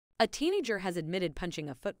A teenager has admitted punching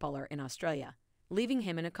a footballer in Australia, leaving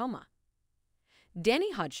him in a coma.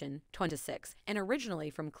 Danny Hodgson, 26, and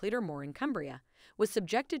originally from Cleator Moor in Cumbria, was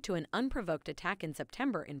subjected to an unprovoked attack in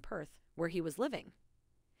September in Perth, where he was living.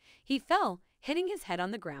 He fell, hitting his head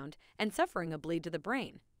on the ground and suffering a bleed to the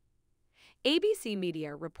brain. ABC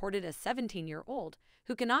Media reported a 17-year-old,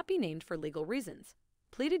 who cannot be named for legal reasons,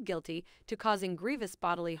 pleaded guilty to causing grievous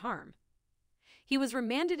bodily harm. He was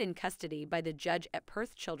remanded in custody by the judge at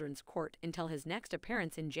Perth Children's Court until his next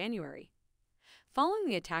appearance in January. Following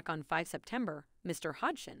the attack on 5 September, Mr.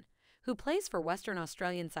 Hodgson, who plays for Western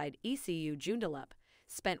Australian side ECU Joondalup,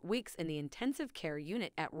 spent weeks in the intensive care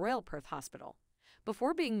unit at Royal Perth Hospital,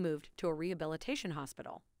 before being moved to a rehabilitation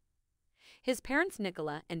hospital. His parents,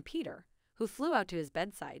 Nicola and Peter, who flew out to his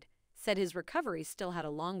bedside, said his recovery still had a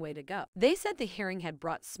long way to go. They said the hearing had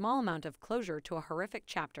brought small amount of closure to a horrific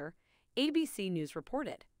chapter, ABC News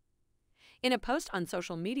reported. In a post on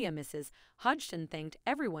social media, Mrs. Hodgson thanked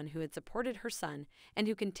everyone who had supported her son and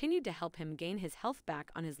who continued to help him gain his health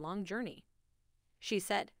back on his long journey. She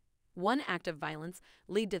said, "One act of violence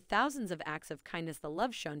lead to thousands of acts of kindness. The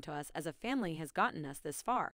love shown to us as a family has gotten us this far."